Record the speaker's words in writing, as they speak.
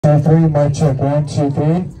2, 3, mic check 1, 2,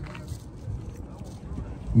 3.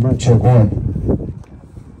 Mic check 1.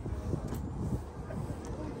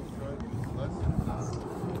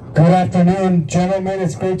 Good afternoon, gentlemen.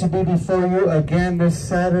 It's great to be before you again this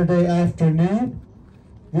Saturday afternoon.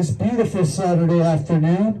 This beautiful Saturday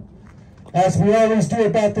afternoon. As we always do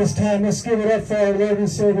about this time, let's give it up for our Lord and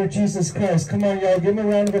Savior, Jesus Christ. Come on, y'all. Give him a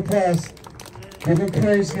round of applause. Give him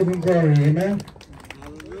praise, give him glory. Amen.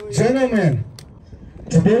 Gentlemen,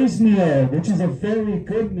 today's meal, which is a very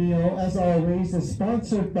good meal, as always, is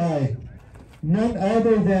sponsored by none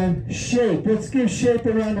other than Shape. Let's give Shape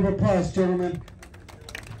a round of applause, gentlemen.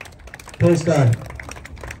 Praise God.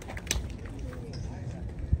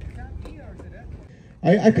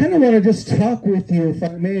 I kind of want to just talk with you, if I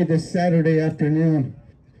may, this Saturday afternoon.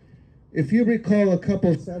 If you recall, a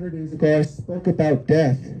couple of Saturdays ago, I spoke about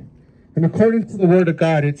death. And according to the Word of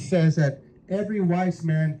God, it says that every wise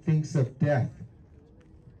man thinks of death.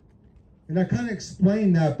 And I kind of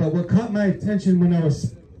explained that, but what caught my attention when I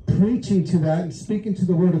was preaching to that and speaking to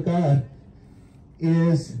the Word of God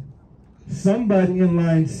is somebody in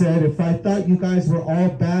line said, if I thought you guys were all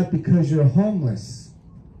bad because you're homeless.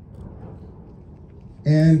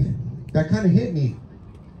 And that kind of hit me.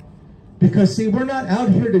 Because, see, we're not out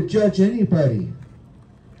here to judge anybody.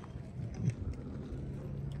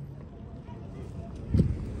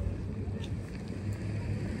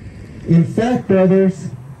 In fact, brothers,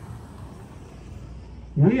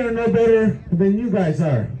 we are no better than you guys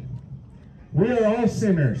are. We are all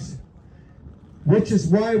sinners, which is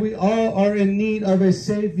why we all are in need of a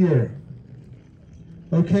Savior.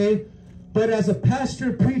 Okay? But as a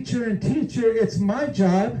pastor, preacher, and teacher, it's my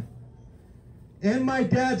job and my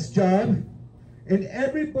dad's job and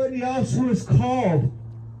everybody else who is called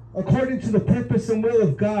according to the purpose and will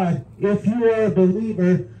of God, if you are a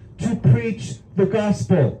believer, to preach the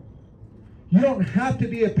gospel. You don't have to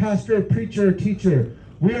be a pastor, a preacher, or teacher.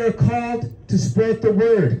 We are called to spread the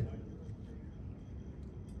word.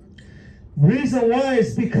 Reason why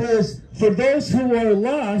is because for those who are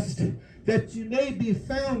lost, that you may be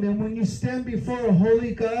found, and when you stand before a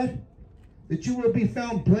holy God, that you will be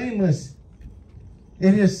found blameless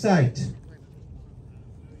in his sight.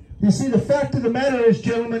 You see, the fact of the matter is,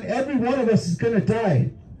 gentlemen, every one of us is going to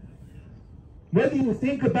die. Whether you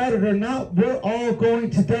think about it or not, we're all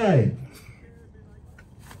going to die.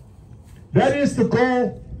 That is the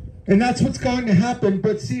goal, and that's what's going to happen.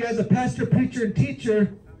 But see, as a pastor, preacher, and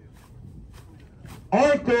teacher,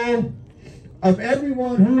 our goal of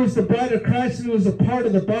everyone who is the bride of Christ and who is a part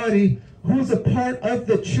of the body, who is a part of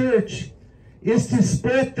the church, is to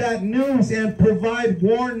spread that news and provide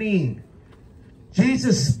warning.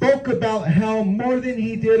 Jesus spoke about hell more than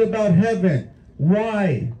he did about heaven.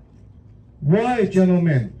 Why? Why,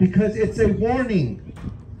 gentlemen? Because it's a warning.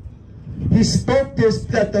 He spoke this,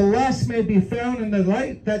 that the last may be found, and the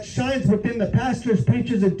light that shines within the pastors,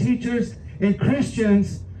 preachers, and teachers, and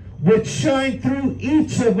Christians would shine through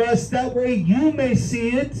each of us. That way you may see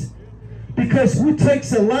it. Because who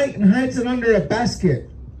takes a light and hides it under a basket?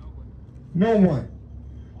 No one.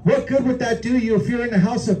 What good would that do you if you're in the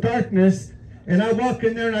house of darkness and I walk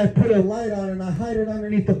in there and I put a light on and I hide it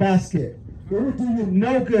underneath the basket? It would do you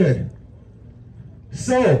no good.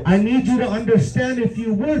 So, I need you to understand, if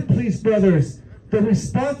you would, please, brothers, the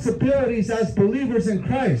responsibilities as believers in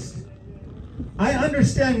Christ. I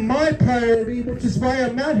understand my priority, which is why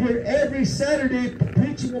I'm out here every Saturday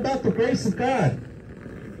preaching about the grace of God.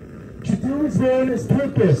 To do his will and his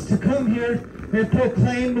purpose, to come here and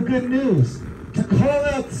proclaim the good news, to call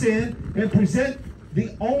out sin and present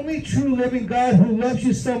the only true living God who loves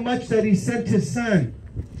you so much that he sent his Son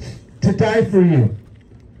to die for you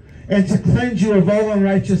and to cleanse you of all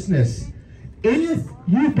unrighteousness. If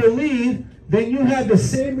you believe, then you have the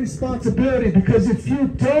same responsibility, because if you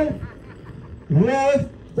don't love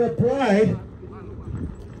the bride,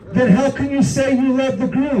 then how can you say you love the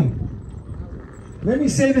groom? Let me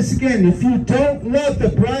say this again. If you don't love the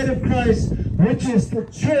bride of Christ, which is the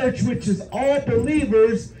church, which is all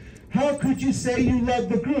believers, how could you say you love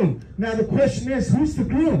the groom? Now the question is, who's the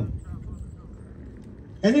groom?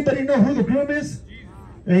 Anybody know who the groom is?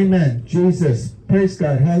 Amen. Jesus. Praise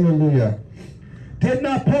God. Hallelujah. Did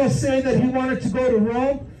not Paul say that he wanted to go to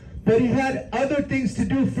Rome, but he had other things to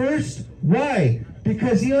do first? Why?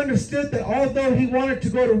 Because he understood that although he wanted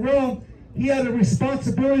to go to Rome, he had a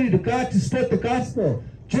responsibility to God to spread the gospel,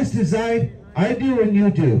 just as I do and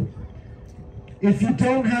you do. If you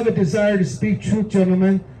don't have a desire to speak truth,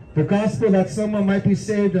 gentlemen, the gospel that someone might be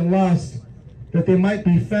saved and lost, that they might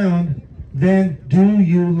be found, then do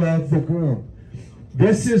you love the groom?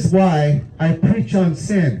 This is why I preach on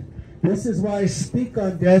sin. This is why I speak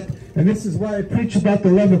on death, And this is why I preach about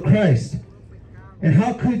the love of Christ. And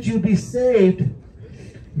how could you be saved?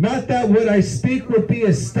 Not that what I speak would be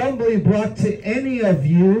a stumbling block to any of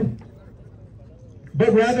you,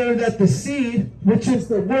 but rather that the seed, which is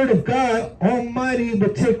the word of God Almighty,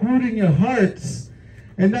 would take root in your hearts,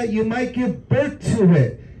 and that you might give birth to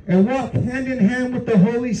it and walk hand in hand with the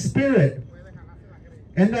Holy Spirit.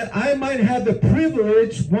 And that I might have the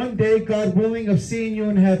privilege one day, God willing, of seeing you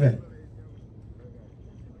in heaven.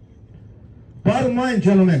 Bottom line,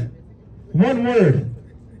 gentlemen, one word.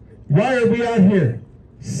 Why are we out here?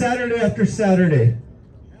 Saturday after Saturday.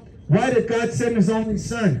 Why did God send his only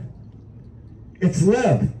son? It's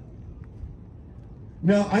love.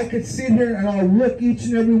 Now, I could sit here and I'll look each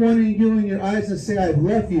and every one of you in your eyes and say, I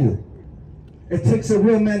love you. It takes a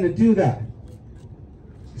real man to do that.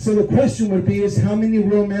 So the question would be is, how many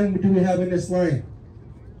real men do we have in this line?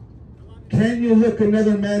 Can you look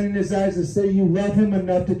another man in his eyes and say you love him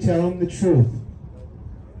enough to tell him the truth?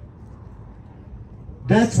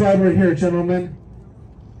 That's why we're here, gentlemen.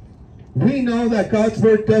 We know that God's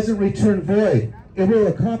word doesn't return void. It will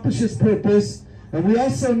accomplish its purpose. And we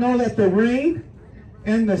also know that the rain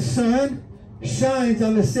and the sun shines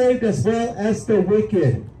on the saved as well as the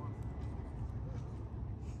wicked.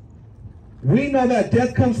 We know that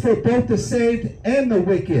death comes for both the saved and the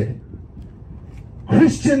wicked.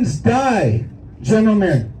 Christians die,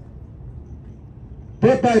 gentlemen.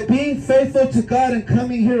 But by being faithful to God and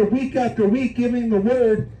coming here week after week, giving the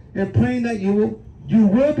word and praying that you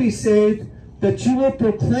will be saved, that you will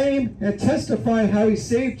proclaim and testify how he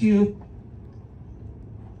saved you,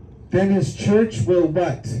 then his church will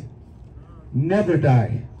what? Never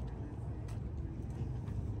die.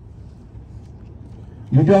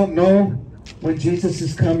 You don't know when Jesus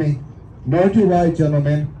is coming, nor do I,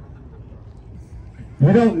 gentlemen.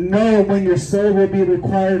 You don't know when your soul will be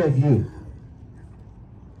required of you.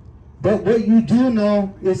 But what you do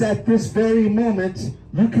know is at this very moment,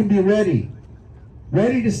 you can be ready.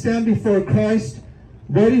 Ready to stand before Christ,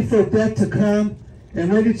 ready for death to come,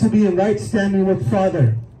 and ready to be in right standing with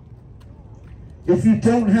Father. If you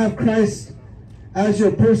don't have Christ as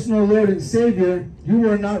your personal Lord and Savior, you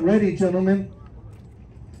are not ready, gentlemen.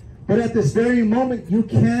 But at this very moment, you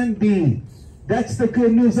can be. That's the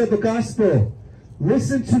good news of the gospel.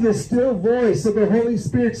 Listen to the still voice of the Holy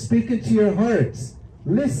Spirit speaking to your hearts.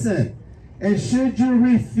 Listen. And should you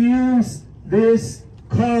refuse this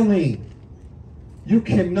calling, you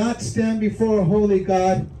cannot stand before a holy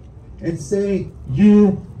God and say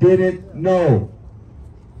you didn't know.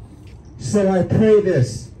 So I pray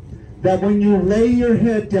this, that when you lay your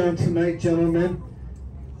head down tonight, gentlemen,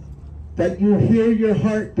 that you hear your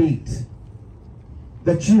heartbeat.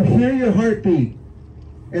 That you hear your heartbeat.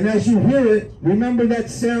 And as you hear it, remember that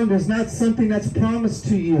sound is not something that's promised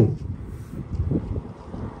to you.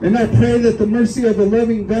 And I pray that the mercy of the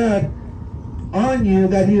loving God on you,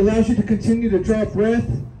 that he allows you to continue to draw breath,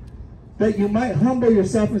 that you might humble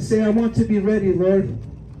yourself and say, I want to be ready, Lord.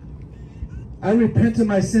 I repent of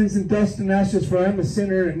my sins in dust and ashes, for I am a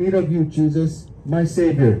sinner in need of you, Jesus, my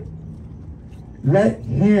Savior. Let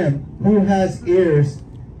him who has ears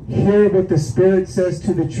hear what the Spirit says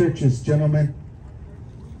to the churches, gentlemen.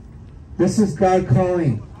 This is God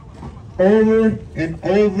calling over and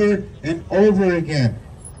over and over again.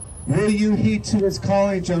 Will you heed to his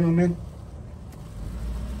calling, gentlemen?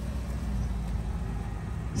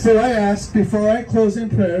 So I ask, before I close in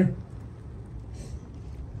prayer,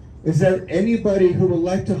 is there anybody who would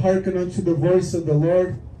like to hearken unto the voice of the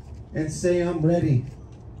Lord and say, I'm ready?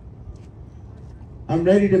 I'm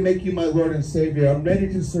ready to make you my Lord and Savior. I'm ready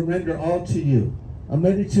to surrender all to you. I'm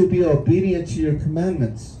ready to be obedient to your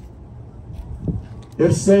commandments.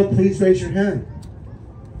 If so, please raise your hand.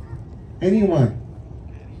 Anyone?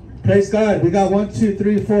 Praise God. We got 1, 2,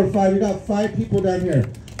 3, 4, 5. We got 5 people down here.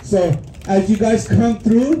 So as you guys come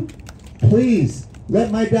through, please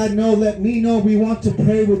let my dad know, let me know. We want to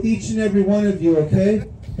pray with each and every one of you, okay?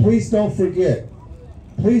 Please don't forget.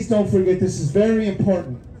 Please don't forget. This is very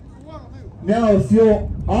important. Now, if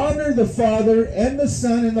you'll honor the Father and the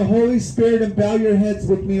Son and the Holy Spirit and bow your heads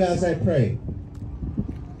with me as I pray.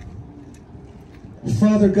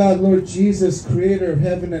 Father God, Lord Jesus, creator of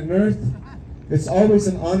heaven and earth, it's always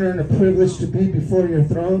an honor and a privilege to be before your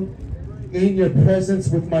throne, in your presence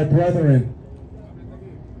with my brethren.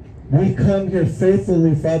 We come here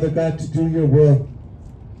faithfully, Father God, to do your will.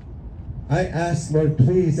 I ask, Lord,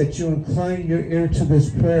 please, that you incline your ear to this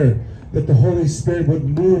prayer, that the Holy Spirit would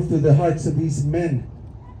move through the hearts of these men.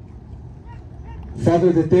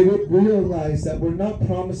 Father, that they would realize that we're not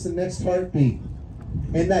promised the next heartbeat,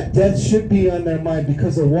 and that death should be on their mind,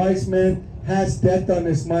 because a wise man has death on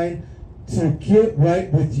his mind to get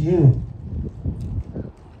right with you.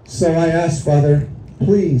 So I ask, Father,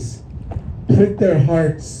 please prick their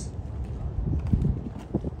hearts.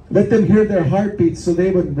 Let them hear their heartbeat so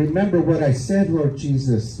they would remember what I said, Lord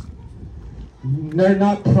Jesus. They're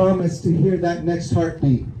not promised to hear that next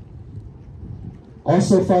heartbeat.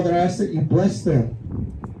 Also, Father, I ask that you bless them.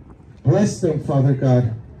 Bless them, Father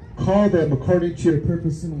God. Call them according to your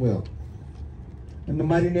purpose and will. In the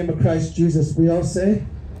mighty name of Christ Jesus, we all say,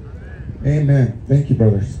 Amen. Thank you,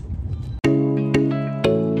 brothers.